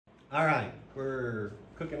All right, we're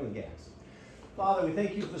cooking with gas. Father, we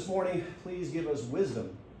thank you for this morning. Please give us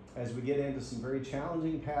wisdom as we get into some very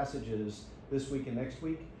challenging passages this week and next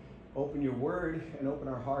week. Open your word and open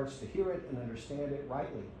our hearts to hear it and understand it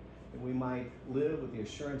rightly, that we might live with the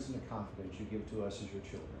assurance and the confidence you give to us as your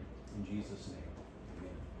children. In Jesus' name,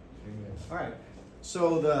 amen. Amen. All right,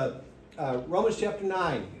 so the Romans chapter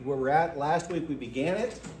 9, where we're at. Last week we began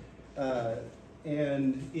it.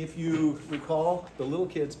 And if you recall, the little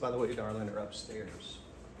kids, by the way, darling, are upstairs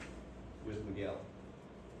with Miguel.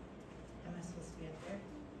 Am I supposed to be up there?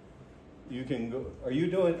 You can go. Are you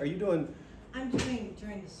doing? I'm doing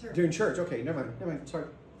during the service. During church. Okay, never mind. Sorry.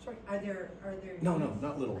 Are there? No,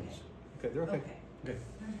 not little ones. Okay, they're okay. Okay,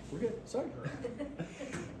 Right. we're good. Sorry.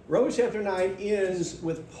 Romans chapter 9 ends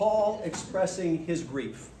with Paul expressing his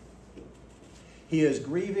grief. He is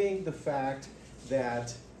grieving the fact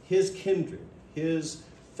that his kindred, his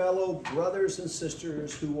fellow brothers and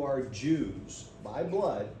sisters who are Jews by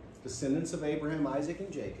blood, descendants of Abraham, Isaac, and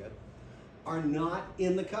Jacob, are not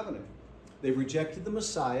in the covenant. They've rejected the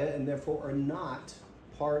Messiah and therefore are not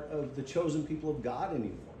part of the chosen people of God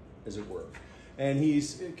anymore, as it were. And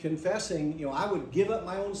he's confessing, I would give up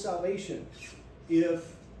my own salvation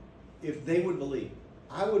if they would believe.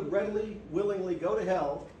 I would readily, willingly go to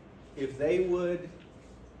hell if they would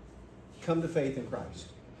come to faith in Christ.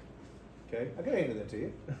 Okay, I can hand that to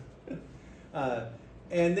you.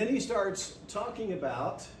 And then he starts talking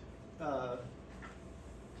about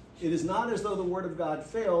it is not as though the word of God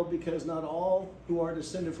failed, because not all who are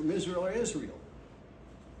descended from Israel are Israel.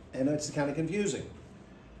 And that's kind of confusing.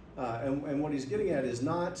 And what he's getting at is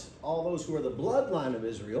not all those who are the bloodline of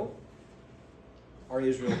Israel are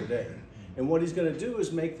Israel today. And what he's going to do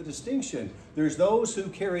is make the distinction. There's those who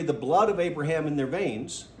carry the blood of Abraham in their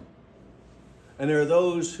veins, and there are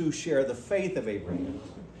those who share the faith of Abraham.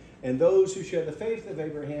 And those who share the faith of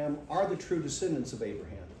Abraham are the true descendants of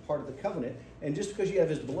Abraham, part of the covenant. And just because you have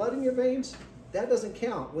his blood in your veins, that doesn't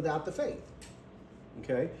count without the faith.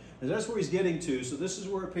 Okay? And that's where he's getting to. So this is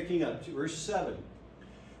where we're picking up, verse 7.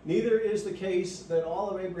 Neither is the case that all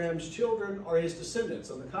of Abraham's children are his descendants.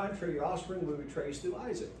 On the contrary, your offspring will be traced through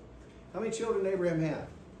Isaac. How many children did Abraham have?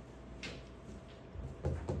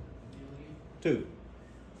 2.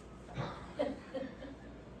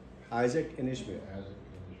 Isaac and Ishmael.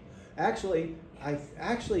 Actually,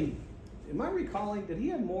 am I recalling, did he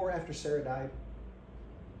have more after Sarah died?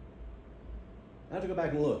 I have to go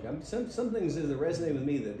back and look. Some things that resonate with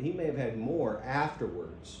me that he may have had more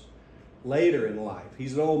afterwards, later in life.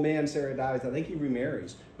 He's an old man, Sarah dies. I think he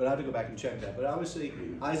remarries, but I have to go back and check that. But obviously,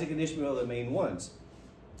 Isaac and Ishmael are the main ones.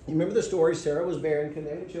 You remember the story? Sarah was barren, couldn't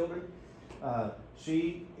have any children.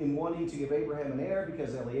 She, in wanting to give Abraham an heir,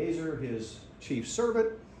 because Eliezer, his chief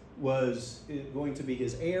servant, was going to be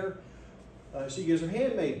his heir, she gives her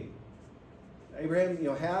handmaiden. Abraham,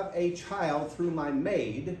 have a child through my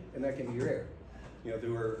maid, and that can be your heir,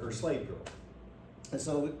 through her slave girl. And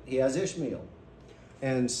so he has Ishmael.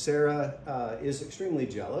 And Sarah is extremely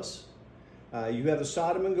jealous. You have the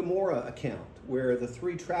Sodom and Gomorrah account, where the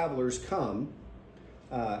 3 travelers come,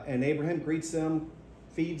 and Abraham greets them,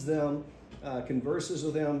 feeds them, converses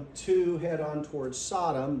with them, to head on towards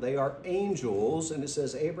Sodom. They are angels, and it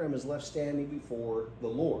says Abraham is left standing before the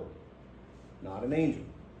Lord. Not an angel.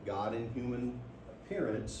 God in human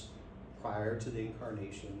appearance prior to the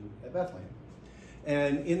incarnation at Bethlehem.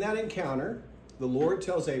 And in that encounter, the Lord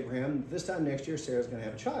tells Abraham, this time next year, Sarah's going to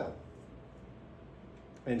have a child.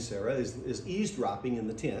 And Sarah is eavesdropping in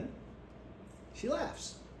the tent. She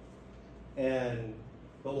laughs. And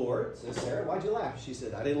the Lord says, Sarah, why'd you laugh? She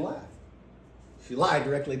said, I didn't laugh. She lied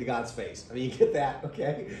directly to God's face. I mean, you get that,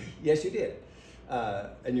 okay? Yes, you did.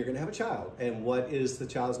 And you're going to have a child. And what is the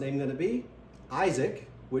child's name going to be? Isaac,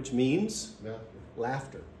 which means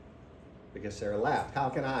laughter. Because Sarah laughed. How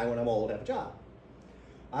can I, when I'm old, have a child?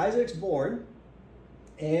 Isaac's born,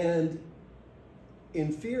 and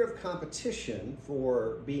in fear of competition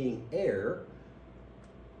for being heir,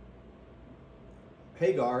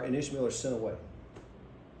 Hagar and Ishmael are sent away.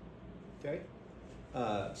 Okay?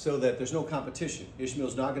 So that there's no competition.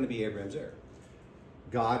 Ishmael's not going to be Abraham's heir.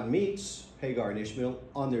 God meets Hagar and Ishmael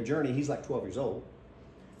on their journey. He's like 12 years old.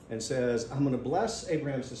 And says, I'm going to bless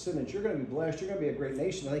Abraham's descendants. You're going to be blessed. You're going to be a great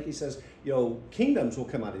nation. I think he says, kingdoms will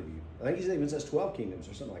come out of you. I think he even says 12 kingdoms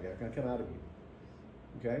or something like that are going to come out of you.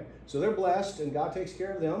 Okay? So they're blessed, and God takes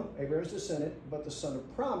care of them, Abraham's descendant. But the son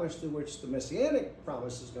of promise, through which the messianic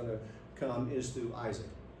promise is going to come, is through Isaac.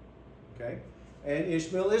 Okay? And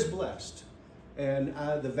Ishmael is blessed. And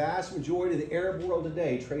the vast majority of the Arab world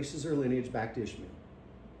today traces their lineage back to Ishmael.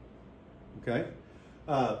 Okay?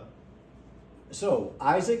 So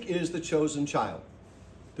Isaac is the chosen child.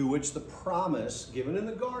 through which the promise given in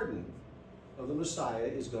the garden of the Messiah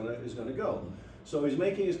is going to go. So he's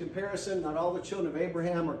making his comparison. Not all the children of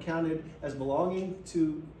Abraham are counted as belonging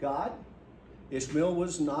to God. Ishmael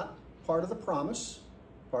was not part of the promise,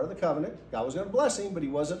 part of the covenant. God was going to bless him, but he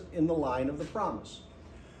wasn't in the line of the promise.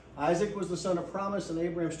 Isaac was the son of promise, and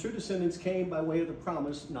Abraham's true descendants came by way of the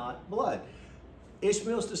promise, not blood.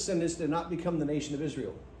 Ishmael's descendants did not become the nation of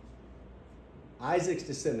Israel. Isaac's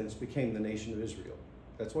descendants became the nation of Israel.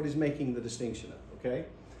 That's what he's making the distinction of, okay?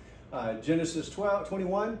 Genesis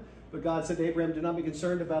 21, but God said to Abraham, do not be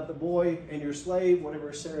concerned about the boy and your slave.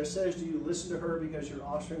 Whatever Sarah says to you, listen to her, because your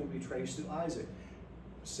offspring will be traced through Isaac.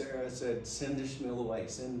 Sarah said, send Ishmael away.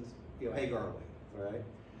 Send Hagar away, all right?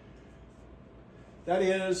 That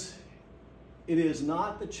is, it is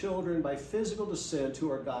not the children by physical descent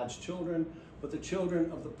who are God's children, but the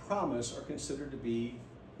children of the promise are considered to be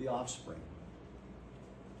the offspring.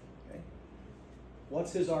 Okay?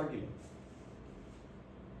 What's his argument?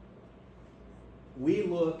 We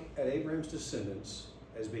look at Abraham's descendants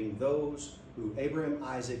as being those who, Abraham,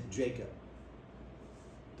 Isaac, Jacob,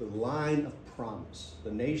 the line of promise,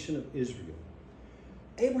 the nation of Israel.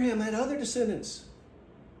 Abraham had other descendants,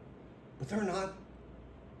 but they're not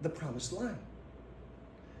the promised line.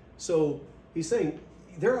 So he's saying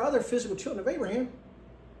there are other physical children of Abraham,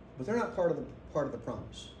 but they're not part of the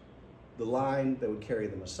promise, the line that would carry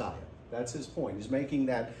the Messiah. That's his point. He's making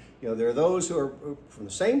that, there are those who are from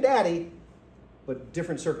the same daddy, but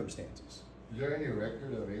different circumstances. Is there any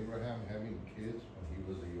record of Abraham having kids when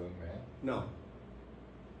he was a young man? No.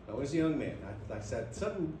 I was a young man. Like I said,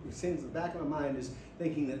 something seems in the back of my mind is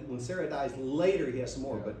thinking that when Sarah dies later, he has some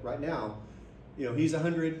more. Yeah. But right now, he's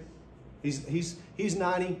 100, he's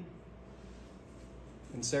 90,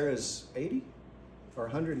 and Sarah's 80 or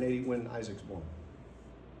 180 when Isaac's born.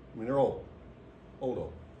 I mean, they're old,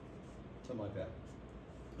 something like that.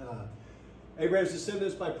 Abraham's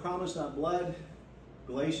descendants by promise, not blood.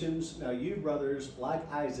 Galatians, now you brothers, like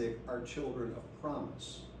Isaac, are children of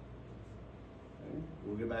promise. Okay?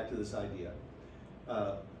 We'll get back to this idea.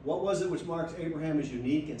 What was it which marked Abraham as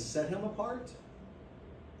unique and set him apart?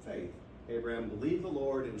 Faith. Abraham believed the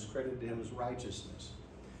Lord, it was credited to him as righteousness.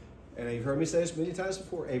 And you've heard me say this many times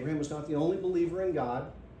before, Abraham was not the only believer in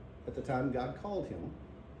God at the time God called him.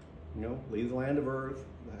 Leave the land of Ur,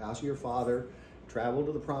 the house of your father, travel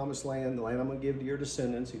to the promised land, the land I'm going to give to your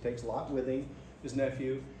descendants. He takes Lot with him, his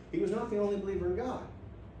nephew. He was not the only believer in God.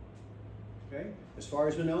 Okay? As far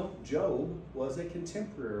as we know, Job was a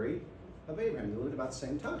contemporary of Abraham. They lived about the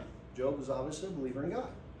same time. Job was obviously a believer in God.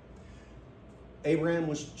 Abraham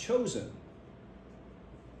was chosen,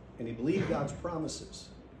 and he believed God's promises.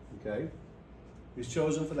 Okay? He was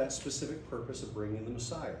chosen for that specific purpose of bringing the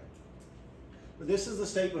Messiah. But this is the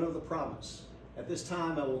statement of the promise. At this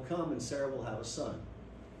time I will come, and Sarah will have a son.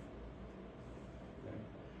 Okay?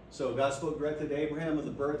 So God spoke directly to Abraham of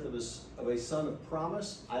the birth of a son of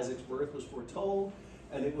promise. Isaac's birth was foretold,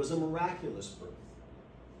 and it was a miraculous birth.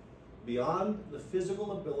 Beyond the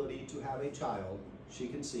physical ability to have a child, she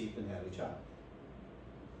conceived and had a child.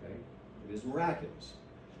 Okay? It is miraculous.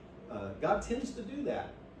 God tends to do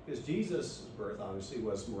that because Jesus' birth obviously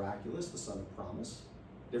was miraculous, the son of promise.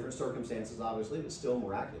 Different circumstances obviously, but still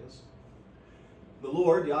miraculous. The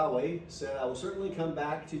Lord, Yahweh, said, I will certainly come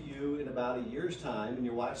back to you in about a year's time, and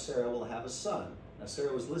your wife Sarah will have a son. Now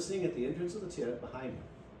Sarah was listening at the entrance of the tent behind him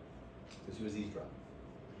because she was eavesdropping.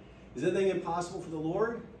 Is anything impossible for the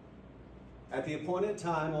Lord? At the appointed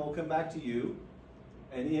time I will come back to you,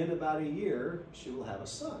 and in about a year she will have a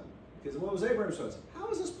son. Because what was Abraham's response? How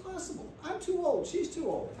is this possible? I'm too old. She's too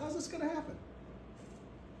old. How's this going to happen?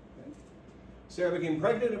 Okay. Sarah became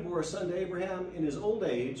pregnant and bore a son to Abraham in his old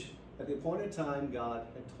age. At the appointed time, God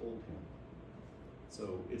had told him.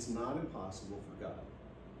 So it's not impossible for God.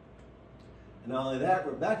 And not only that,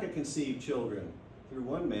 Rebekah conceived children through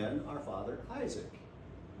one man, our father Isaac.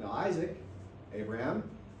 Now Isaac, Abraham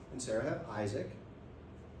and Sarah have Isaac.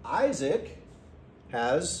 Isaac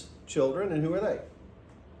has children, and who are they?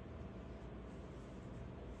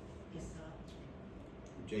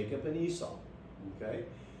 Jacob and Esau. Okay?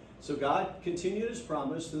 So God continued his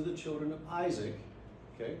promise through the children of Isaac.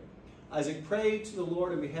 Okay? Isaac prayed to the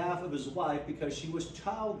Lord on behalf of his wife because she was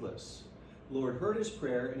childless. The Lord heard his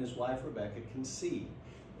prayer, and his wife Rebekah conceived.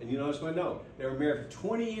 And you notice my note. They were married for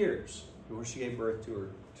 20 years before she gave birth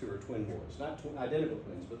to her twin boys. Not identical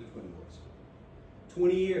twins, but the twin boys.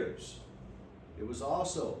 20 years. It was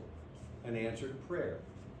also an answered prayer.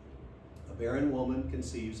 A barren woman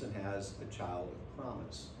conceives and has a child of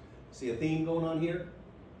promise. See a theme going on here?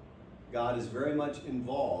 God is very much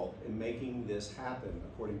involved in making this happen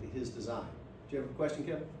according to his design. Do you have a question,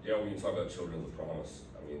 Kevin? Yeah, when you talk about children of the promise,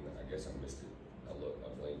 I mean, I guess I missed it. I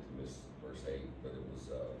blamed to miss verse 8, but it was,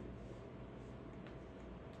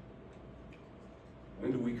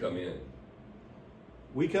 when do we come in?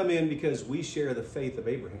 We come in because we share the faith of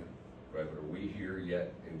Abraham. Right, but are we here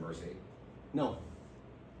yet in verse 8? No.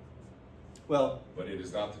 Well, but it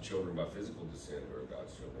is not the children by physical descent who are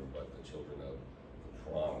God's children, but the children of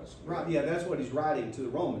the promise. Right, yeah, that's what he's writing to the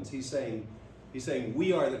Romans. He's saying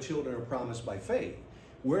we are the children of promise by faith.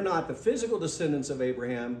 We're not the physical descendants of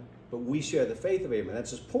Abraham, but we share the faith of Abraham.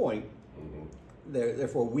 That's his point.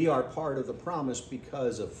 Therefore, we are part of the promise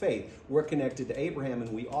because of faith. We're connected to Abraham,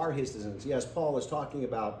 and we are his descendants. Yes, Paul is talking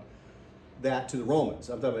about that to the Romans.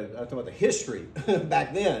 I'm talking about the history.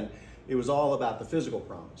 Back then, it was all about the physical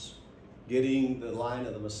promise. Getting the line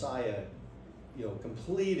of the Messiah,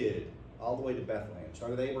 completed all the way to Bethlehem.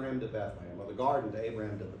 Started with Abraham to Bethlehem, or the garden to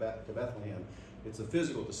Abraham to Bethlehem. It's a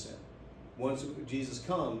physical descent. Once Jesus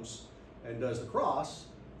comes and does the cross,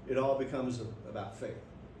 it all becomes about faith.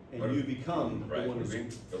 And you become right. The one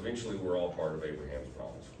who's... Eventually, we're all part of Abraham's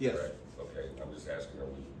promise. Yes. Correct? Okay. I'm just asking,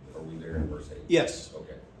 are we there in verse 8? Yes.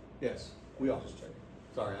 Okay. Yes, we are. Just checking.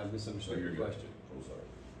 Sorry, I misunderstood your question. I'm sorry.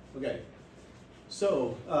 Okay.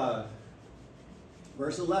 So,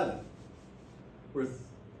 verse 11.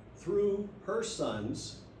 Through her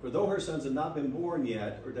sons, for though her sons have not been born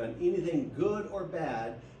yet, or done anything good or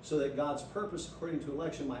bad, so that God's purpose according to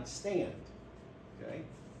election might stand. Okay?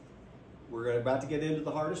 We're about to get into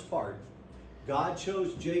the hardest part. God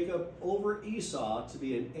chose Jacob over Esau to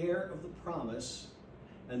be an heir of the promise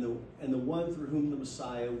and the one through whom the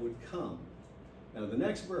Messiah would come. Now the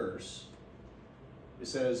next verse, it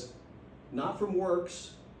says, not from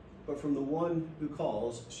works, but from the one who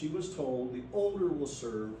calls, she was told, the older will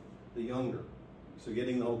serve the younger. So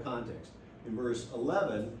getting the whole context. In verse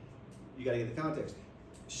 11, you got to get the context.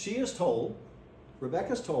 She is told,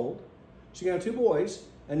 Rebekah's told, she's going to have 2 boys,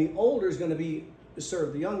 and the older is going to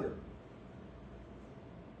serve the younger.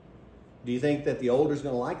 Do you think that the older is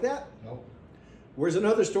going to like that? No. Where's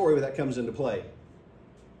another story where that comes into play?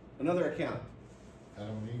 Another account.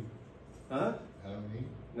 Adam and Eve. Huh? Adam and Eve.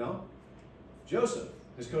 No. Joseph,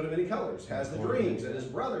 his coat of many colors, has the dreams that his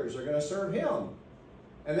brothers are going to serve him.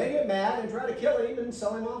 And they get mad and try to kill him and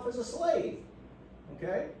sell him off as a slave.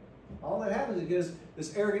 Okay? All that happens is because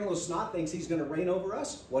this arrogant little snot thinks he's going to reign over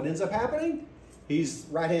us. What ends up happening? He's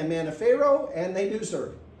right-hand man of Pharaoh, and they do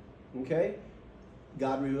serve him. Okay?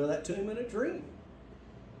 God revealed that to him in a dream.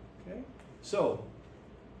 Okay? So,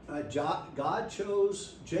 God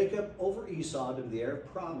chose Jacob over Esau to be the heir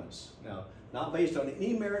of promise. Now, not based on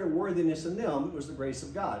any merit or worthiness in them, it was the grace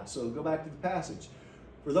of God. So go back to the passage.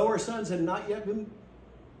 For though her sons had not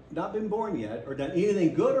been born yet, or done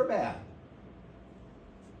anything good or bad,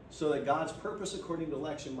 so that God's purpose according to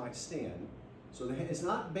election might stand. So it's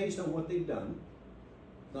not based on what they've done.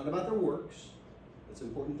 It's not about their works. That's an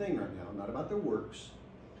important thing right now. Not about their works.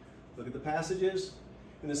 Look at the passages.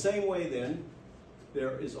 In the same way then,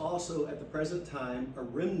 there is also at the present time a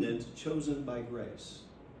remnant chosen by grace.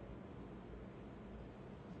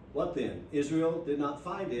 What then? Israel did not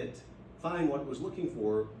find what it was looking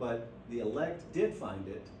for, but the elect did find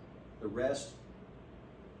it. The rest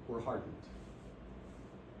were hardened.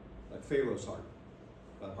 Like Pharaoh's heart.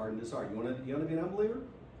 God hardened his heart. You want to be an unbeliever?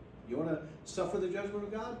 You want to suffer the judgment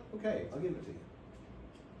of God? Okay, I'll give it to you.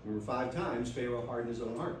 Remember 5 times Pharaoh hardened his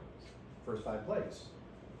own heart. First 5 plagues.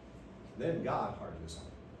 Then God hardened his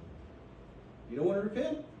heart. You don't want to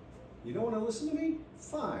repent? You don't want to listen to me?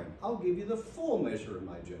 Fine. I'll give you the full measure of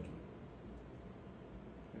my judgment.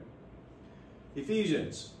 Okay.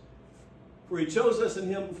 Ephesians. For he chose us in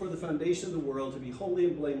him before the foundation of the world to be holy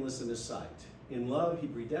and blameless in his sight. In love he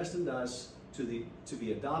predestined us to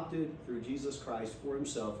be adopted through Jesus Christ for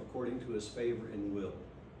himself according to his favor and will.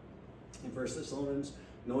 In 1 Thessalonians,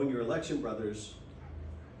 knowing your election, brothers,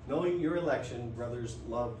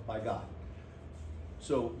 loved by God.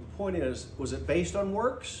 So the point is, was it based on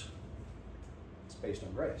works? It's based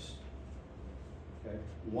on grace. Okay?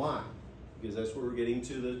 Why? Because that's where we're getting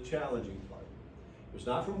to the challenging part. It was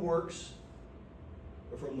not from works,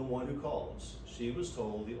 but from the one who calls. She was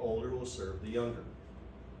told the older will serve the younger.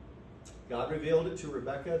 God revealed it to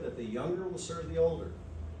Rebekah that the younger will serve the older.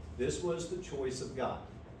 This was the choice of God.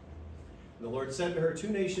 And the Lord said to her, 2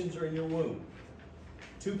 nations are in your womb.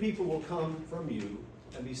 2 people will come from you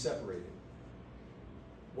and be separated.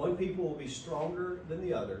 1 people will be stronger than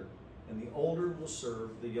the other, and the older will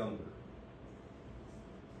serve the younger.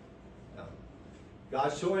 Now,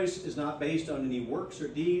 God's choice is not based on any works or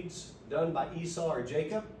deeds done by Esau or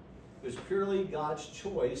Jacob. It was purely God's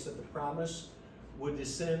choice that the promise would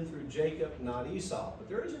descend through Jacob, not Esau. But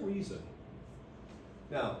there is a reason.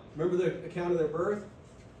 Now, remember the account of their birth?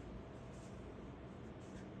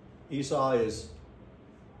 Esau is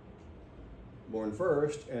born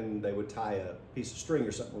first, and they would tie a piece of string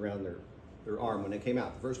or something around their arm when they came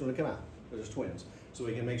out. The first one to come out. There's twins. So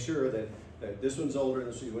we can make sure that this one's older,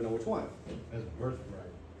 and so you would know which one. That's birthright.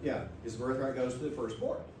 Yeah, his birthright goes to the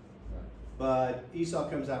firstborn. Right. But Esau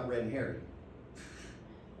comes out red and hairy.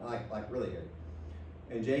 Like really hairy.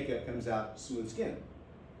 And Jacob comes out smooth skinned,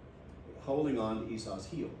 holding on to Esau's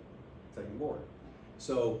heel, second born.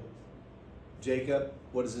 So Jacob,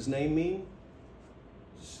 what does his name mean?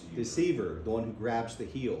 Deceiver, the one who grabs the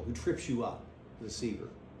heel, who trips you up. Deceiver.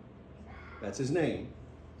 That's his name.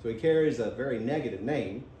 So he carries a very negative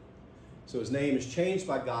name. So his name is changed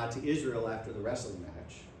by God to Israel after the wrestling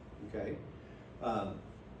match. Okay?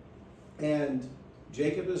 And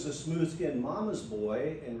Jacob is a smooth-skinned mama's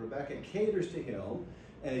boy, and Rebekah caters to him.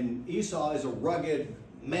 And Esau is a rugged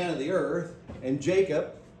man of the earth, and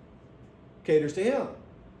Jacob caters to him.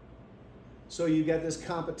 So you've got this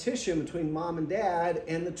competition between mom and dad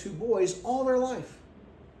and the two boys all their life.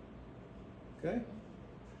 Okay?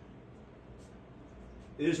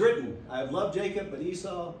 It is written, I have loved Jacob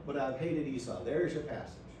but I've hated Esau. There's your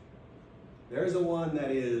passage. There's the one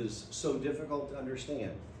that is so difficult to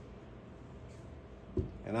understand.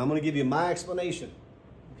 And I'm going to give you my explanation.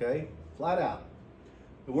 Okay? Flat out.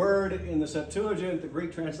 The word in the Septuagint, the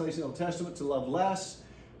Greek translation of the Old Testament, to love less,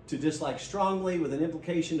 to dislike strongly, with an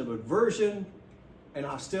implication of aversion and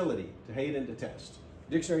hostility, to hate and detest.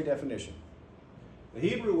 Dictionary definition. The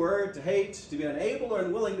Hebrew word to hate, to be unable or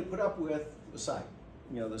unwilling to put up with the sight.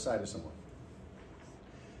 The sight of someone.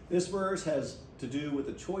 This verse has to do with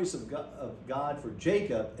the choice of God for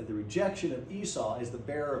Jacob and the rejection of Esau as the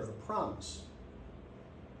bearer of the promise.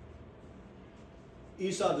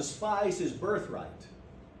 Esau despised his birthright.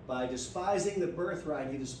 By despising the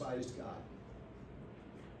birthright, he despised God.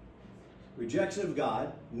 Rejection of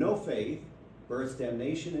God, no faith, births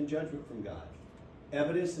damnation and judgment from God.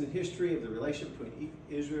 Evidence in history of the relationship between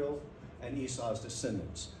Israel and Esau's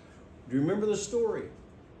descendants. Do you remember the story?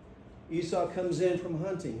 Esau comes in from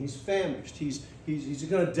hunting. He's famished. He's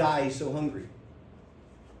going to die. He's so hungry.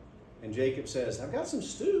 And Jacob says, I've got some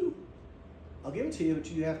stew. I'll give it to you,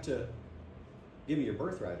 but you have to give me your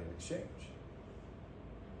birthright in exchange.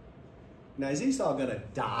 Now, is Esau going to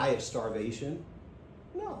die of starvation?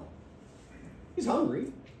 No. He's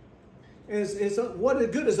hungry.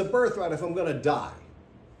 What good is a birthright if I'm going to die?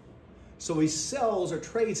 So he sells or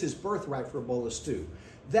trades his birthright for a bowl of stew.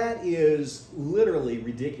 That is literally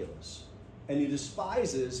ridiculous. And he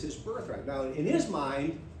despises his birthright. Now, in his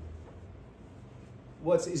mind,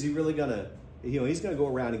 is he really going to, he's going to go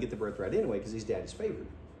around and get the birthright anyway because he's daddy's favorite.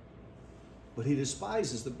 But he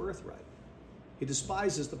despises the birthright. He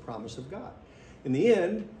despises the promise of God. In the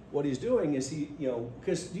end, what he's doing is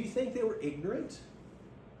because do you think they were ignorant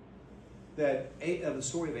of the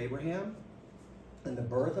story of Abraham and the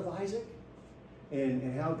birth of Isaac?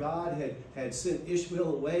 And how God had sent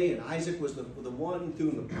Ishmael away, and Isaac was the one through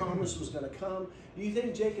whom the promise was going to come. Do you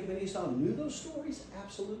think Jacob and Esau knew those stories?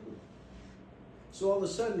 Absolutely. So all of a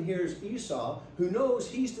sudden, here's Esau, who knows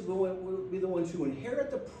he's will be the one to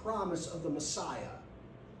inherit the promise of the Messiah.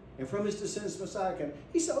 And from his descendants, the Messiah can.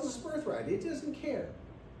 He sells his birthright. He doesn't care.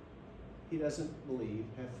 He doesn't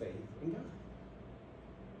have faith in God.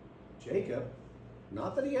 Jacob,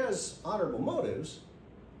 not that he has honorable motives,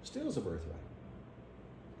 steals a birthright.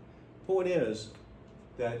 Point is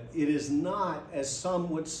that it is not, as some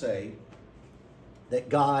would say, that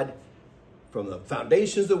God, from the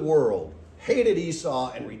foundations of the world, hated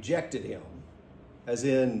Esau and rejected him, as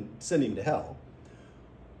in send him to hell.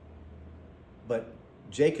 But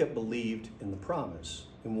Jacob believed in the promise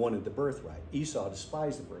and wanted the birthright. Esau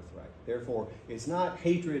despised the birthright. Therefore, it's not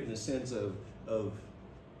hatred in the sense of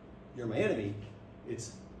you're my enemy.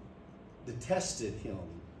 It's detested him,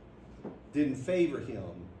 didn't favor him.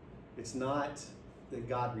 It's not that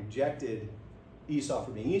God rejected Esau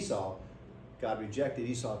for being Esau. God rejected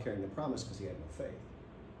Esau carrying the promise because he had no faith.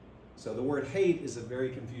 So the word hate is a very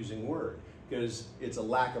confusing word because it's a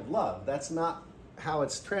lack of love. That's not how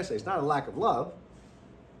it's translated. It's not a lack of love.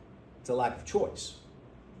 It's a lack of choice.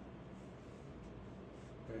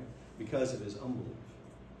 Okay? Because of his unbelief.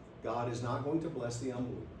 God is not going to bless the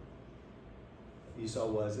unbeliever. Esau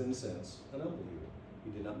was, in a sense, an unbeliever.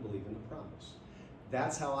 He did not believe in the promise.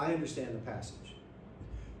 That's how I understand the passage.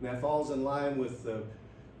 And that falls in line with the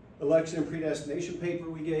election and predestination paper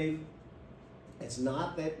we gave. It's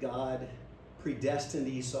not that God predestined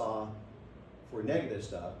Esau for negative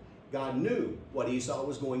stuff. God knew what Esau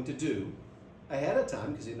was going to do ahead of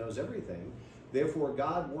time because he knows everything. Therefore,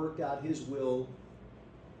 God worked out his will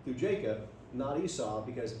through Jacob not Esau,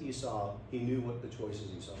 because Esau, he knew what the choices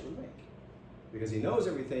Esau would make. Because he knows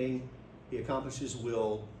everything, he accomplishes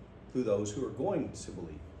will through those who are going to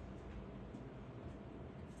believe.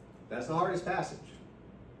 That's the hardest passage.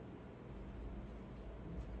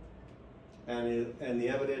 And the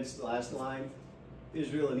evidence, the last line,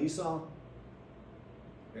 Israel and Esau,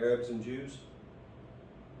 Arabs and Jews,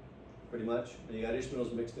 pretty much. And you got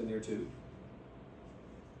Ishmael's mixed in there too.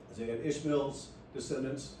 So you got Ishmael's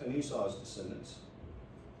descendants and Esau's descendants,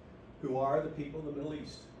 who are the people of the Middle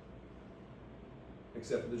East,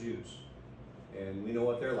 except for the Jews. And we know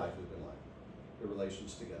what their life has been like, their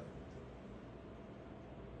relations together.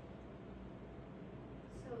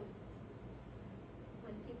 So,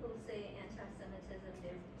 when people say anti-Semitism,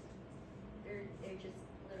 they're just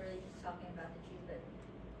literally just talking about the Jews, but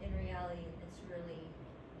in reality, it's really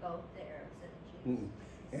both the Arabs and the Jews.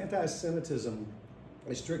 Anti-Semitism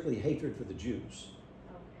is strictly hatred for the Jews,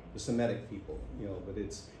 Okay. the Semitic people, but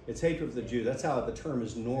it's hatred for the Jews. That's how the term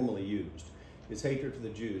is normally used. It's hatred for the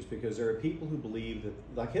Jews, because there are people who believe that,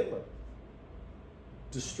 like Hitler,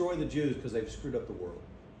 destroy the Jews because they've screwed up the world.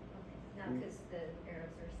 Okay. Not because the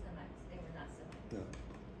Arabs are Semites. They were not Semites. No.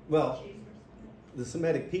 Well, Jews were Semites. the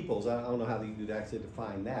Semitic peoples, I don't know how you'd actually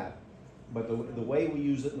define that, but the way we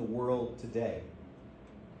use it in the world today,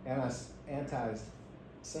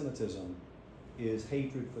 anti-Semitism is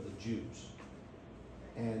hatred for the Jews.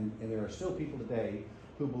 And there are still people today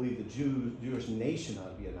who believe the Jewish nation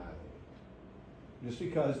ought to be annihilated. Just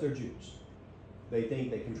because they're Jews. They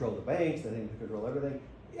think they control the banks, they think they control everything.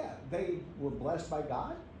 Yeah, they were blessed by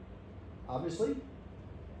God, obviously,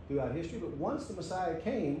 throughout history. But once the Messiah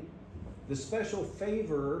came, the special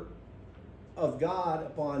favor of God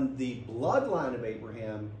upon the bloodline of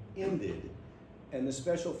Abraham ended. And the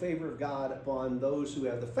special favor of God upon those who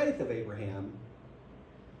have the faith of Abraham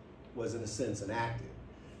was, in a sense, enacted.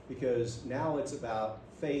 Because now it's about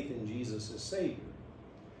faith in Jesus as Savior.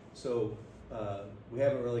 So we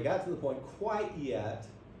haven't really got to the point quite yet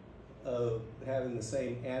of having the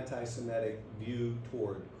same anti-Semitic view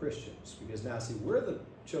toward Christians. Because now, see, we're the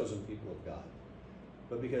chosen people of God.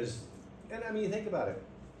 But because, and I mean, think about it.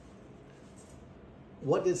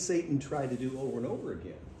 What did Satan try to do over and over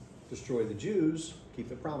again? Destroy the Jews, keep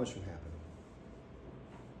the promise from happening.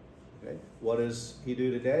 Okay? What does he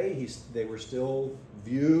do today? They were still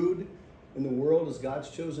viewed in the world as God's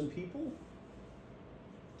chosen people.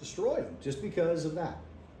 Destroy them just because of that.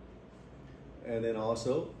 And then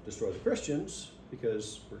also destroy the Christians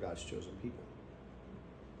because we're God's chosen people.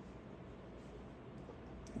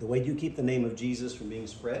 The way you keep the name of Jesus from being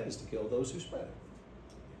spread is to kill those who spread it.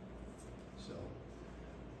 So,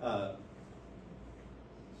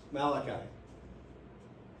 Malachi.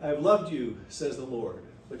 I have loved you, says the Lord,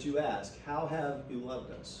 but you ask, how have you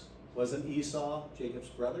loved us? Wasn't Esau Jacob's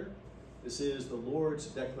brother? This is the Lord's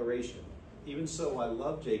declaration. Even so, I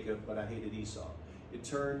loved Jacob, but I hated Esau. I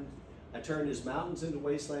turned his mountains into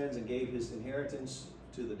wastelands and gave his inheritance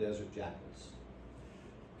to the desert jackals.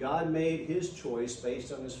 God made his choice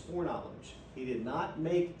based on his foreknowledge. He did not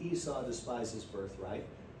make Esau despise his birthright,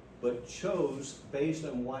 but chose based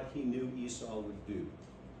on what he knew Esau would do.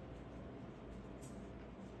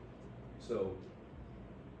 So,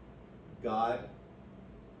 God,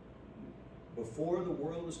 before the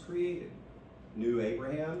world was created, knew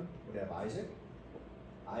Abraham would have Isaac.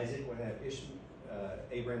 Isaac would have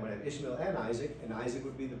Abraham would have Ishmael and Isaac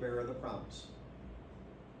would be the bearer of the promise.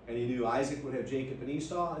 And he knew Isaac would have Jacob and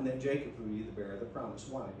Esau, and that Jacob would be the bearer of the promise.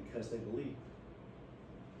 Why? Because they believed.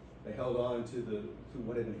 They held on to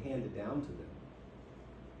what had been handed down to them.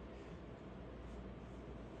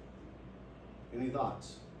 Any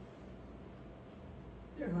thoughts?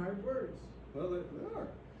 They're hard words. Well, they are.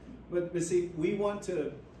 But see, we want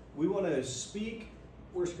to speak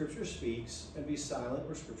where Scripture speaks and be silent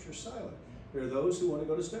where Scripture is silent. There are those who want to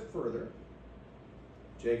go a step further.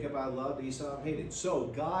 Jacob I loved, Esau I hated. So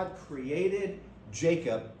God created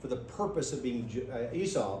Jacob for the purpose of being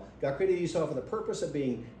Esau. God created Esau for the purpose of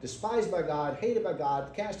being despised by God, hated by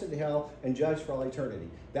God, cast into hell, and judged for all eternity.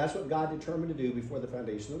 That's what God determined to do before the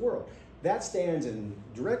foundation of the world. That stands in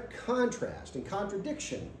direct contrast and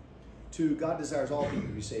contradiction to God desires all people to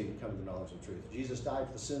be saved and come to the knowledge of the truth. Jesus died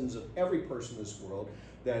for the sins of every person in this world,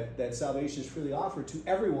 that salvation is freely offered to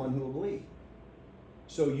everyone who will believe.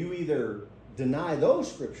 So you either deny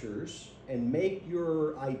those scriptures and make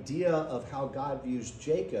your idea of how God views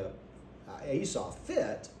Esau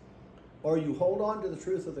fit, or you hold on to the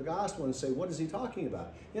truth of the gospel and say, what is he talking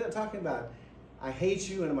about? He's not talking about, I hate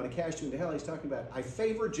you and I'm going to cast you into hell. He's talking about, I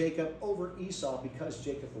favor Jacob over Esau because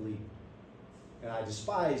Jacob believed. And I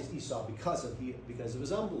despised Esau because of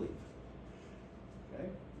his unbelief. Okay?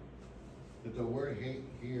 But the word hate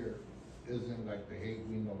here isn't like the hate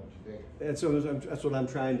we know today. And so that's what I'm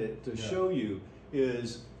trying to show you,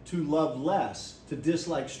 is to love less, to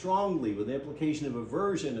dislike strongly, with the implication of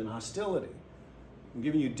aversion and hostility. I'm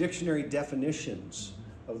giving you dictionary definitions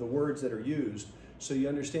of the words that are used, so you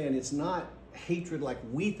understand it's not hatred like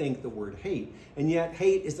we think the word hate, and yet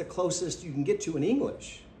hate is the closest you can get to in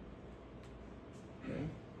English. Okay?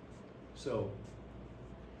 So,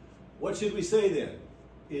 what should we say then?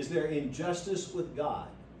 Is there injustice with God?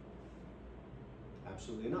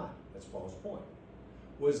 Absolutely not. That's Paul's point.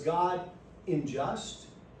 Was God unjust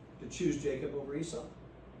to choose Jacob over Esau?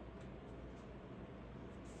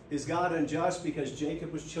 Is God unjust because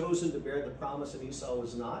Jacob was chosen to bear the promise and Esau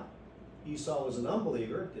was not? Esau was an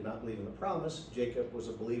unbeliever, did not believe in the promise. Jacob was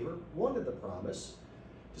a believer, wanted the promise.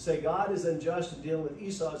 To say God is unjust in dealing with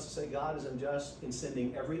Esau is to say God is unjust in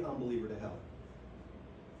sending every unbeliever to hell.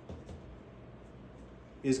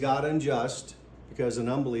 Is God unjust because an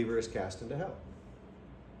unbeliever is cast into hell?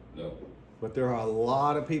 No. But there are a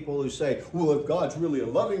lot of people who say, well, if God's really a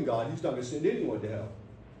loving God, he's not going to send anyone to hell.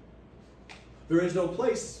 There is no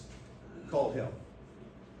place called hell.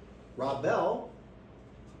 Rob Bell,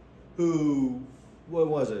 who, what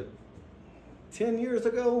was it, 10 years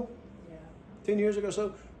ago? Yeah. 10 years ago or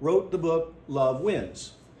so, wrote the book Love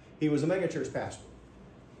Wins. He was a megachurch pastor.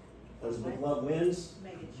 What was the book Love Wins?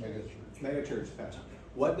 Megachurch pastor.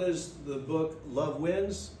 What does the book Love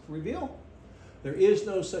Wins reveal? There is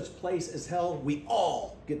no such place as hell. We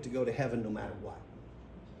all get to go to heaven no matter what.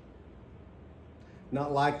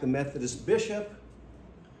 Not like the Methodist bishop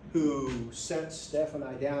who sat Steph and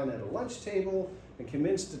I down at a lunch table and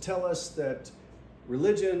commenced to tell us that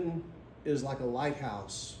religion is like a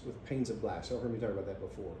lighthouse with panes of glass. I've heard me talk about that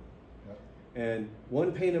before. Yep. And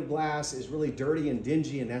one pane of glass is really dirty and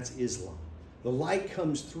dingy, and that's Islam. The light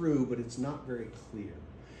comes through, but it's not very clear.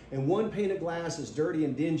 And one pane of glass is dirty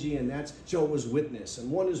and dingy, and that's Jehovah's Witness.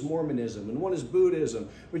 And one is Mormonism, and one is Buddhism.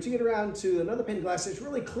 But you get around to another pane of glass that's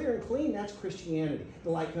really clear and clean, that's Christianity. The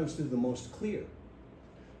light comes through the most clear.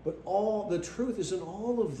 But all the truth is in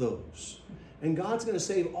all of those. And God's going to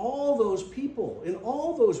save all those people in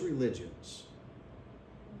all those religions.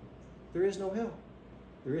 There is no hell.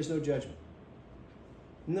 There is no judgment.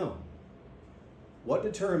 No. What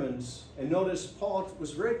determines, and notice Paul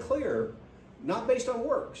was very clear, not based on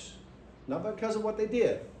works, not because of what they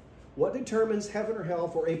did. What determines heaven or hell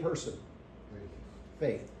for a person?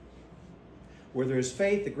 Faith. Where there is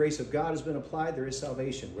faith, the grace of God has been applied, there is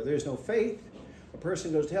salvation. Where there is no faith, a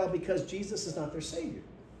person goes to hell because Jesus is not their Savior.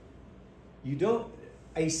 No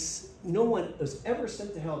one is ever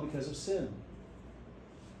sent to hell because of sin.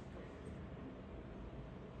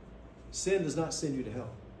 Sin does not send you to hell.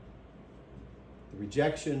 The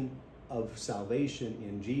rejection of salvation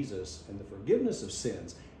in Jesus and the forgiveness of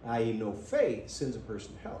sins, i.e. no faith, sends a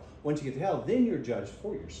person to hell. Once you get to hell, then you're judged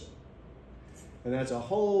for your sin. And that's a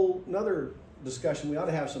whole another discussion we ought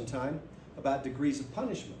to have some time about degrees of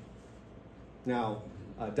punishment. Now,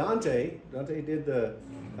 Dante did the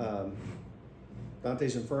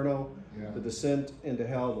Dante's Inferno, the descent into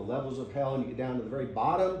hell, the levels of hell, and you get down to the very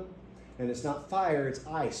bottom, and it's not fire, it's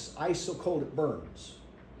ice. Ice so cold it burns.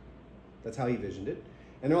 That's how he visioned it.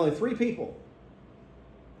 And there are only 3 people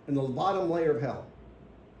in the bottom layer of hell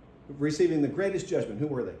receiving the greatest judgment. Who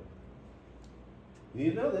were they? You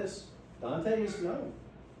need to know this. Dante is known.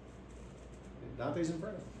 Dante's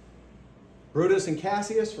Inferno. Brutus and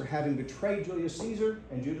Cassius for having betrayed Julius Caesar,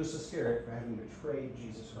 and Judas Iscariot for having betrayed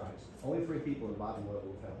Jesus Christ. Only 3 people in the bottom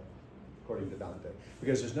level of hell, according to Dante.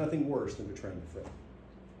 Because there's nothing worse than betraying a friend.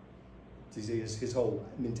 His whole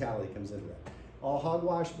mentality comes into that. All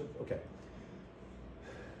hogwash, but okay.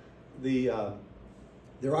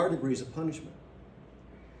 There are degrees of punishment.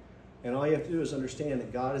 And all you have to do is understand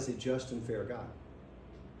that God is a just and fair God.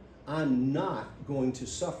 I'm not going to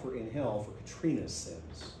suffer in hell for Katrina's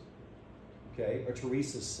sins, okay, or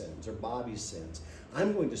Teresa's sins, or Bobby's sins.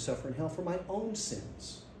 I'm going to suffer in hell for my own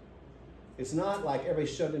sins. It's not like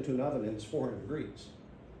everybody's shoved into an oven and it's 400 degrees.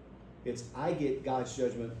 It's I get God's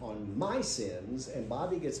judgment on my sins, and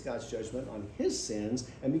Bobby gets God's judgment on his sins,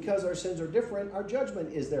 and because our sins are different, our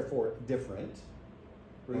judgment is therefore different.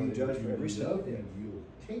 We're being judged for every sin we did. You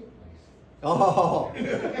take my sin. Oh!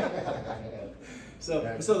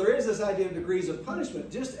 So there is this idea of degrees of punishment,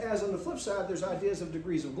 just as on the flip side, there's ideas of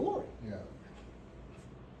degrees of glory. Yeah.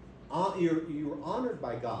 You're honored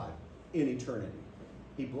by God in eternity.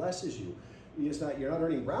 He blesses you. You're not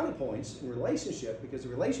earning brownie points in relationship, because the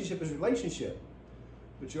relationship is relationship,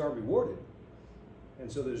 but you are rewarded.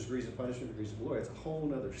 And so there's degrees of punishment, degrees of glory. It's a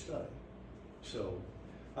whole other study. So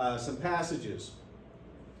some passages.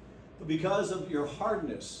 Because of your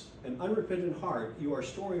hardness and unrepentant heart, you are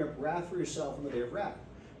storing up wrath for yourself in the day of wrath,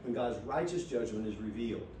 when God's righteous judgment is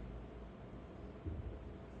revealed.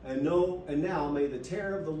 And now may the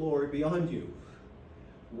terror of the Lord be on you.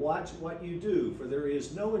 Watch what you do, for there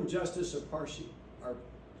is no injustice or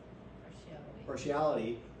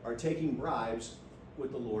partiality or taking bribes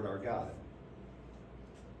with the Lord our God.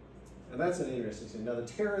 And that's an interesting thing. Now the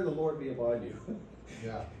terror of the Lord be upon you.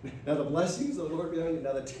 Yeah. Now the blessings of the Lord be upon you.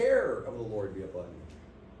 Now the terror of the Lord be upon you.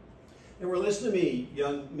 And we're listening to me,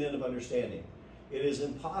 young men of understanding. It is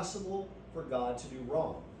impossible for God to do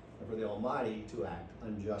wrong, and for the Almighty to act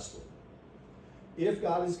unjustly. If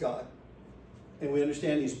God is God, and we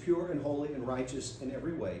understand He's pure and holy and righteous in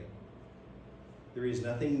every way, there is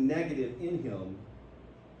nothing negative in Him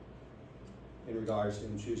in regards to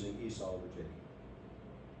Him choosing Esau over Jacob.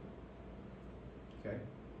 Okay?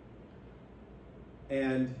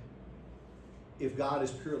 And if God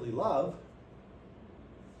is purely love,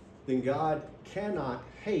 then God cannot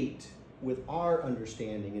hate with our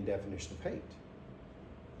understanding and definition of hate.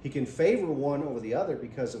 He can favor one over the other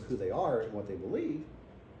because of who they are and what they believe,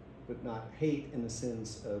 but not hate in the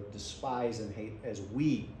sense of despise and hate as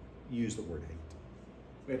we use the word hate.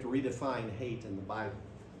 We have to redefine hate in the Bible.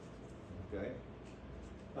 Okay?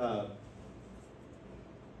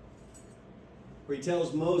 Where he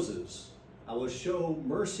tells Moses, I will show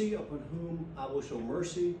mercy upon whom I will show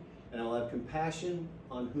mercy, and I will have compassion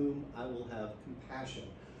on whom I will have compassion.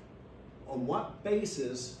 On what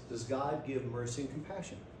basis does God give mercy and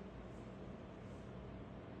compassion?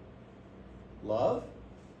 Love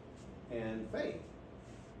and faith.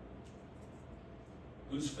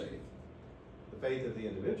 Whose faith? The faith of the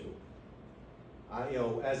individual.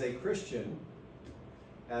 As a Christian,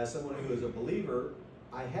 as someone who is a believer,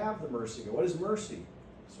 I have the mercy. What is mercy?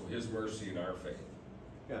 So His mercy and our faith.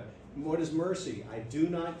 Yeah. What is mercy? I do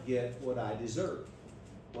not get what I deserve.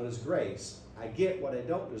 What is grace? I get what I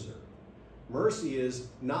don't deserve. Mercy is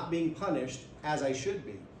not being punished as I should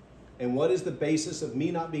be. And what is the basis of me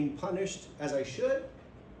not being punished as I should?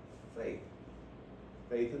 Faith.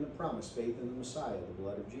 Faith in the promise, faith in the Messiah, the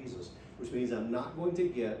blood of Jesus, which means I'm not going to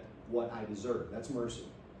get what I deserve. That's mercy.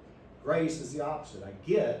 Grace is the opposite. I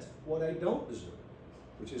get what I don't deserve,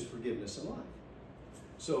 which is forgiveness and life.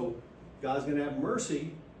 So God's going to have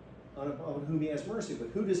mercy on whom He has mercy. But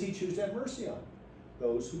who does He choose to have mercy on?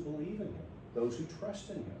 Those who believe in Him, those who trust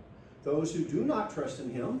in Him. Those who do not trust in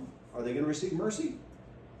Him, are they going to receive mercy?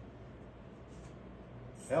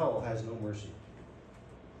 Hell has no mercy.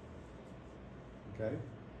 Okay?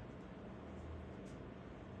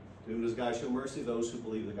 To whom does God show mercy? Those who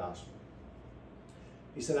believe the gospel.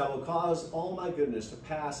 He said, I will cause all my goodness to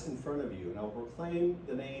pass in front of you, and I will proclaim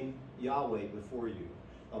the name Yahweh before you.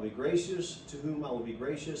 I'll be gracious to whom I will be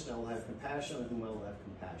gracious, and I will have compassion on whom I will have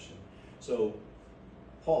compassion. So,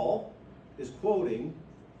 Paul is quoting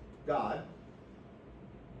God.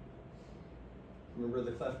 Remember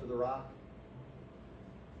the cleft of the rock?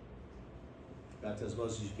 God tells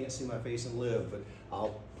Moses, you can't see my face and live, but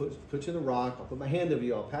I'll put you in the rock, I'll put my hand over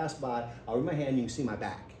you, I'll pass by, I'll remove my hand, you can see my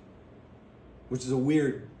back. Which is a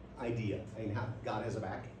weird idea. I mean, how God has a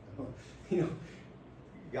back.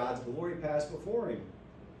 God's glory passed before Him.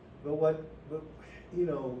 But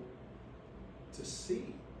to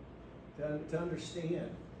see, to understand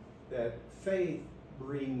that faith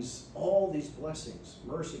brings all these blessings,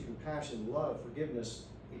 mercy, compassion, love, forgiveness,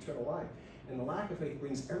 eternal life. And the lack of faith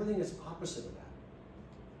brings everything that's opposite of that.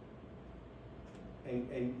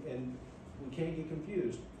 And we can't get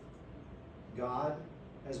confused. God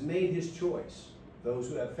has made His choice. Those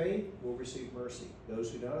who have faith will receive mercy.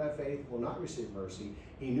 Those who don't have faith will not receive mercy.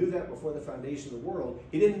 He knew that before the foundation of the world.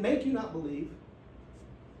 He didn't make you not believe,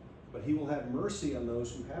 but He will have mercy on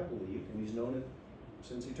those who have believed, and He's known it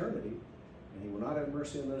since eternity. And He will not have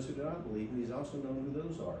mercy on those who do not believe, and He's also known who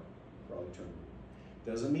those are for all eternity.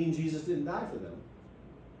 Doesn't mean Jesus didn't die for them.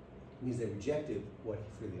 It means they rejected what He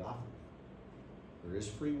freely offered. There is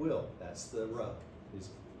free will. That's the rub.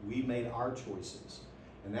 We made our choices.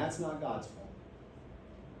 And that's not God's fault.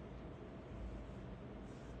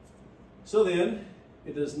 So then,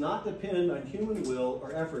 it does not depend on human will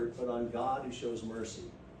or effort, but on God who shows mercy.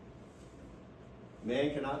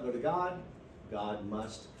 Man cannot go to God. God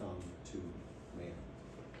must come to man.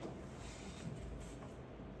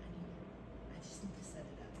 I just need to set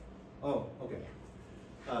it up. Oh, okay.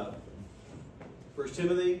 1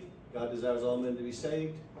 Timothy, God desires all men to be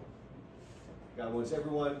saved. God wants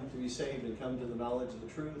everyone to be saved and come to the knowledge of the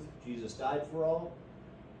truth. Jesus died for all.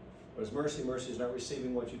 What is mercy? Mercy is not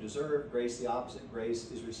receiving what you deserve. Grace, the opposite. Grace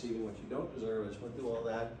is receiving what you don't deserve. I just went through all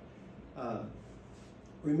that.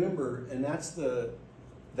 Remember, and that's the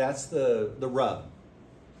That's the rub.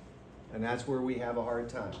 And that's where we have a hard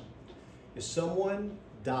time. If someone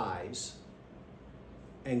dies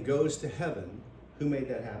and goes to heaven, who made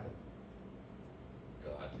that happen?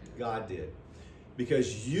 God did.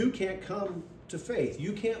 Because you can't come to faith.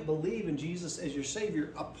 You can't believe in Jesus as your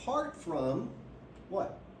Savior apart from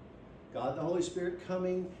what? God the Holy Spirit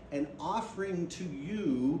coming and offering to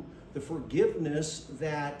you the forgiveness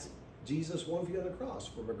that Jesus won for you on the cross.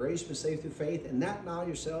 For by grace be saved through faith, and that not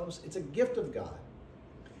yourselves. It's a gift of God.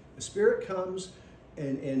 The Spirit comes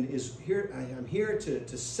and is here. I'm here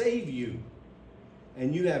to save you.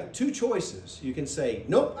 And you have two choices. You can say,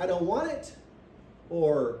 nope, I don't want it.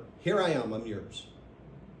 Or, here I am, I'm yours.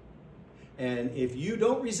 And if you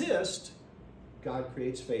don't resist, God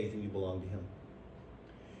creates faith and you belong to Him.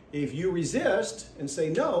 If you resist and say,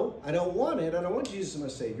 no, I don't want it, I don't want Jesus as my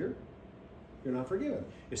Savior, you're not forgiven.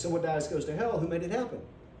 If someone dies, goes to hell, who made it happen?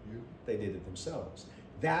 You. They did it themselves.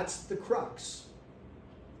 That's the crux.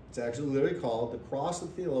 It's actually literally called the cross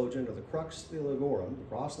of the theologian, or the crux theologorum, the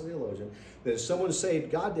cross of the theologian, that if someone is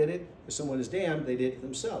saved, God did it. If someone is damned, they did it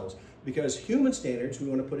themselves. Because human standards, we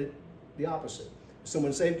want to put it the opposite. If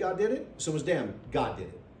someone saved, God did it. If someone's damned, God did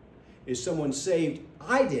it. If someone's saved,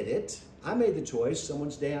 I did it. I made the choice.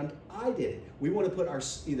 Someone's damned, I did it. We want to put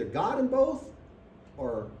either God in both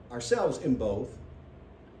or ourselves in both.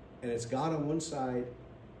 And it's God on one side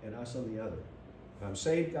and us on the other. If I'm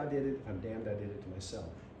saved, God did it. If I'm damned, I did it to myself.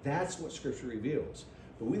 That's what Scripture reveals.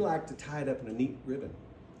 But we like to tie it up in a neat ribbon.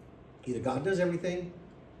 Either God does everything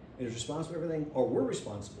and is responsible for everything, or we're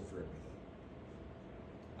responsible for everything.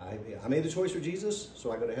 I made the choice for Jesus,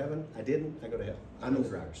 so I go to heaven. I didn't, I go to hell. I'm in the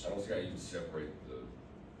driver's. I don't see how you can separate the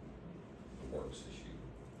works issue.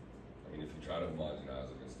 I mean, if you try to homogenize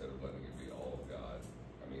it instead of letting it be all of God,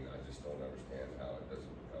 I mean, I just don't understand how it doesn't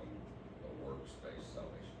become a works-based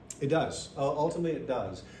salvation. It does. Ultimately, it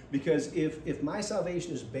does. Because if my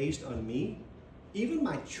salvation is based on me, even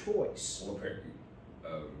my choice. Well, apparently,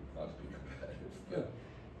 not to be competitive, but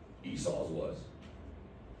Esau's was.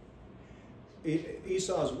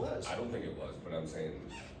 Esau's was. I don't think it was, but I'm saying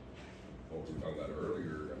what we were talking about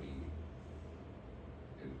earlier. I mean,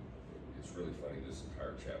 it's really funny. This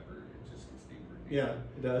entire chapter, it just gets deeper and deeper. Yeah,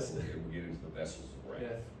 it does. We get into the vessels of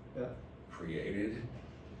wrath. Yeah. Created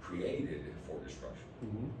for destruction.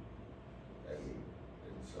 Mm-hmm.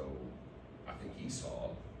 And so I think Esau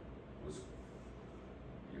was,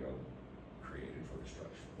 created for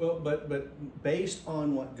destruction. Well, but based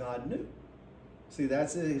on what God knew. See,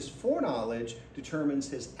 that's his foreknowledge determines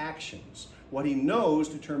his actions. What he knows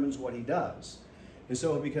determines what he does. And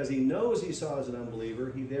so because he knows Esau is an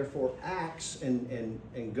unbeliever, he therefore acts and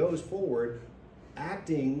goes forward,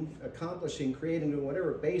 acting, accomplishing, creating, doing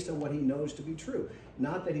whatever, based on what he knows to be true.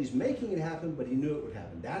 Not that he's making it happen, but he knew it would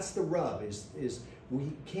happen. That's the rub, is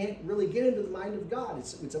we can't really get into the mind of God.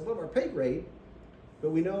 It's above our pay grade. But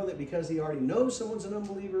we know that because he already knows someone's an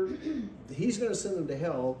unbeliever, he's going to send them to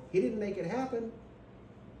hell. He didn't make it happen,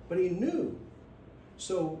 but he knew.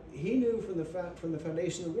 So he knew from the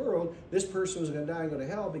foundation of the world, this person was going to die and go to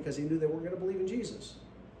hell because he knew they weren't going to believe in Jesus.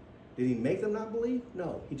 Did he make them not believe?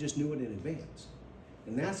 No, he just knew it in advance.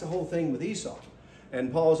 And that's the whole thing with Esau.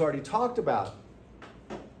 And Paul's already talked about,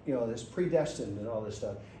 this predestined and all this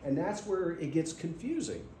stuff. And that's where it gets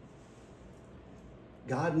confusing.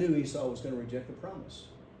 God knew Esau was going to reject the promise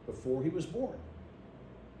before he was born.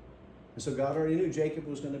 And so God already knew Jacob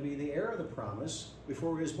was going to be the heir of the promise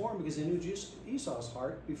before he was born, because he knew Esau's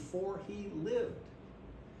heart before he lived.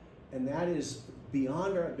 And that is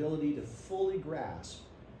beyond our ability to fully grasp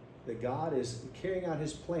that God is carrying out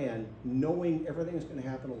his plan, knowing everything that's going to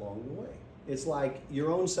happen along the way. It's like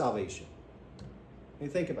your own salvation. I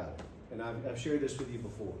mean, think about it. And I've shared this with you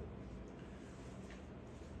before.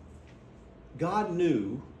 God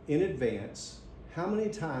knew in advance how many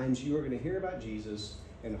times you were going to hear about Jesus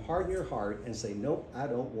and harden your heart and say, nope, I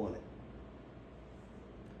don't want it.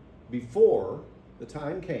 Before the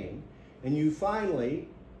time came, and you finally,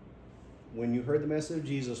 when you heard the message of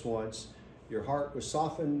Jesus once, your heart was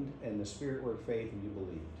softened and the Spirit worked faith and you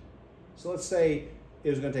believed. So let's say it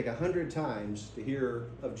was going to take 100 times to hear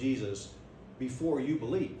of Jesus before you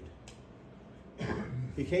believed.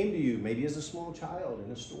 He came to you maybe as a small child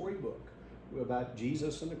in a storybook about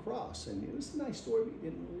Jesus and the cross, and it was a nice story, but you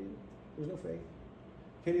didn't believe it. There was no faith.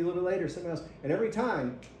 Came to you a little later, something else, and every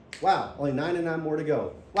time, wow, only 99 more to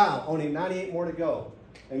go. Wow, only 98 more to go.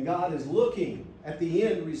 And God is looking at the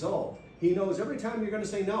end result. He knows every time you're going to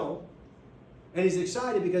say no, and he's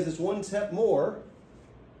excited because it's one step more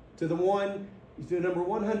to number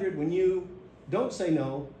 100 when you don't say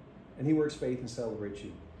no, and he works faith and celebrates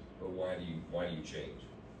you. But why do you change?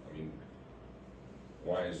 I mean,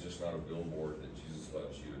 Why is this not a billboard that Jesus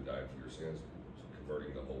loves you and died for your sins,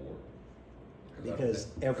 converting the whole world? Because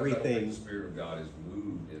I don't think everything, the Spirit of God is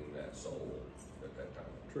moved in that soul at that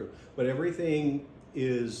time. true, but everything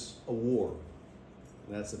is a war.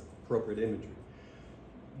 And that's appropriate imagery.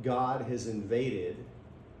 God has invaded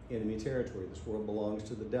enemy territory. This world belongs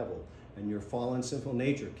to the devil. And your fallen sinful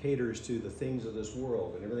nature caters to the things of this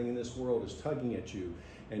world. And everything in this world is tugging at you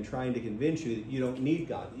and trying to convince you that you don't need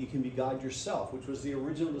God, that you can be God yourself, which was the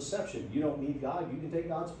original deception. You don't need God, you can take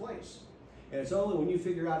God's place. And it's only when you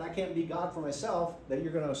figure out I can't be God for myself that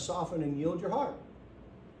you're going to soften and yield your heart.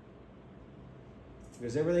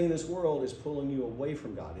 Because everything in this world is pulling you away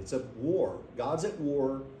from God. It's a war. God's at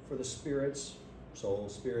war for the spirits,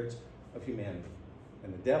 souls, spirits of humanity.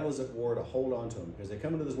 And the devil is at war to hold on to them because they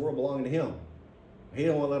come into this world belonging to him. He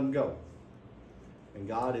don't want to let them go. And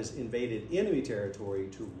God has invaded enemy territory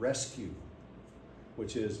to rescue,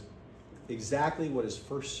 which is exactly what his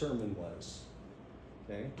first sermon was.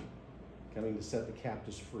 Okay? Coming to set the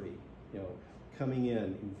captives free. You know, coming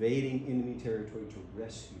in, invading enemy territory to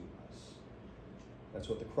rescue us. That's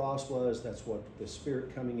what the cross was. That's what the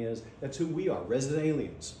Spirit coming is. That's who we are, resident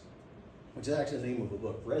aliens, which is actually the name of the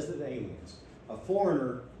book, Resident Aliens. A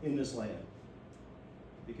foreigner in this land,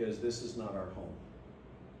 because this is not our home.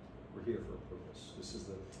 We're here for a purpose. This is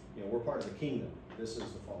the, we're part of the kingdom. This is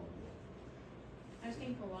the fallen world. I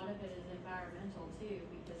think a lot of it is environmental too,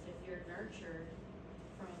 because if you're nurtured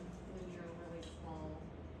from when you're really small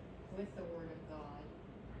with the Word of God,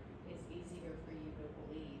 it's easier for you to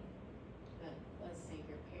believe. But let's say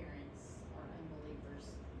your parents are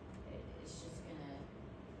unbelievers, it's just gonna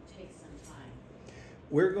take some time.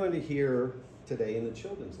 We're going to hear today in the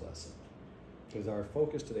children's lesson, because our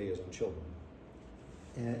focus today is on children.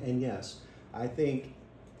 And yes, I think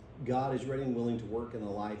God is ready and willing to work in the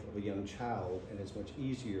life of a young child, and it's much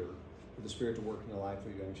easier for the Spirit to work in the life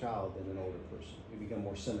of a young child than an older person. We become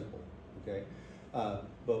more cynical, okay?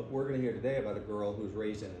 But we're going to hear today about a girl who was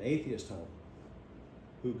raised in an atheist home,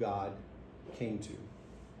 who God came to.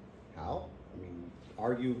 How? I mean,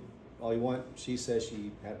 argue all you want. She says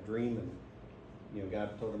she had a dream and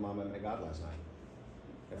God told her mom I met God last night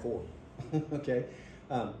at 4. Okay?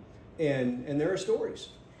 And there are stories,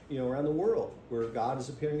 around the world where God is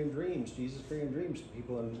appearing in dreams, Jesus appearing in dreams,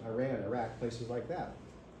 people in Iran, Iraq, places like that.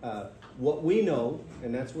 What we know,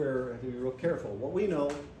 and that's where I have to be real careful, what we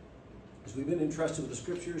know is we've been entrusted with the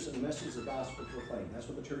scriptures and the message of the gospel to proclaim. That's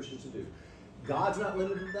what the church is to do. God's not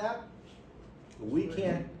limited to that, but we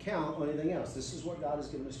can't count on anything else. This is what God has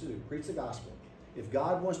given us to do, preach the gospel. If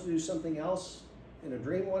God wants to do something else, in a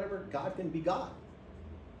dream or whatever, God can be God.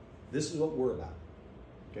 This is what we're about.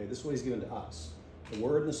 Okay, this is what he's given to us. The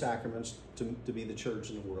word and the sacraments to be the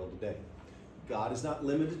church in the world today. God is not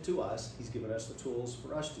limited to us. He's given us the tools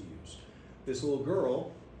for us to use. This little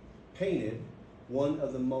girl painted one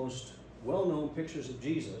of the most well-known pictures of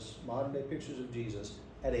Jesus, modern day pictures of Jesus,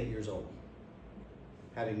 at 8 years old.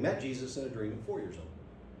 Having met Jesus in a dream at 4 years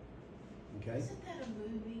old. Okay? Isn't that a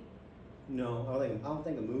movie? No, I don't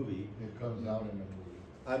think a movie. It comes out in the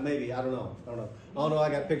movie. Maybe, I don't know. I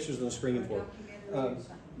got pictures on the screen for it.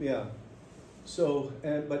 Yeah. So,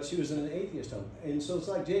 but she was in an atheist home. And so it's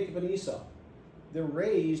like Jacob and Esau. They're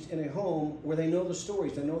raised in a home where they know the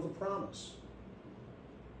stories, they know the promise.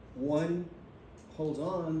 One holds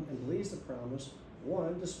on and believes the promise.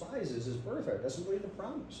 One despises his birthright, doesn't believe the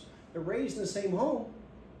promise. They're raised in the same home.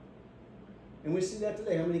 And we see that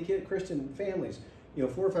today. How many Christian families? 4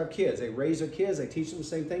 or 5 kids. They raise their kids. They teach them the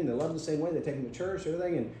same thing. They love them the same way. They take them to church,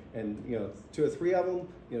 everything. And 2 or 3 of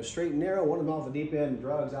them, straight and narrow. One of them off the deep end,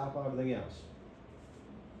 drugs, alcohol, everything else.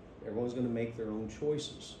 Everyone's going to make their own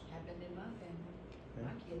choices. Happened in my family,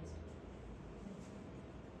 my kids.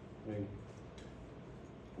 I mean,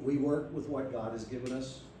 we work with what God has given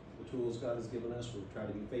us, the tools God has given us. We try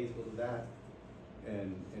to be faithful to that,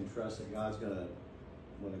 and trust that God's going to,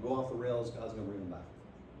 when they go off the rails, God's going to bring them back.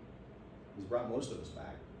 He's brought most of us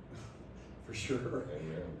back, for sure.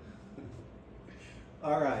 Amen.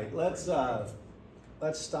 All right, let's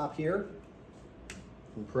stop here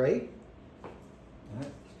and pray. All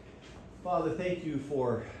right. Father, thank you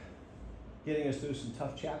for getting us through some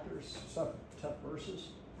tough chapters, tough verses,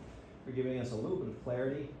 for giving us a little bit of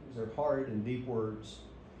clarity. These are hard and deep words,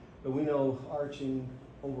 but we know arching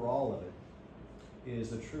over all of it is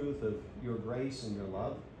the truth of your grace and your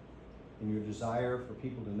love, and your desire for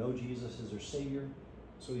people to know Jesus as their Savior.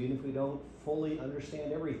 So even if we don't fully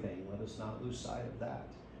understand everything, let us not lose sight of that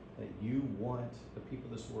you want the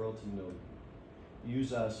people of this world to know you.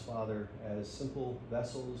 Use us, Father, as simple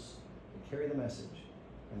vessels to carry the message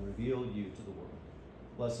and reveal you to the world.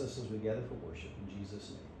 Bless us as we gather for worship. In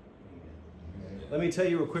Jesus' name, amen. Let me tell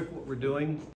you real quick what we're doing.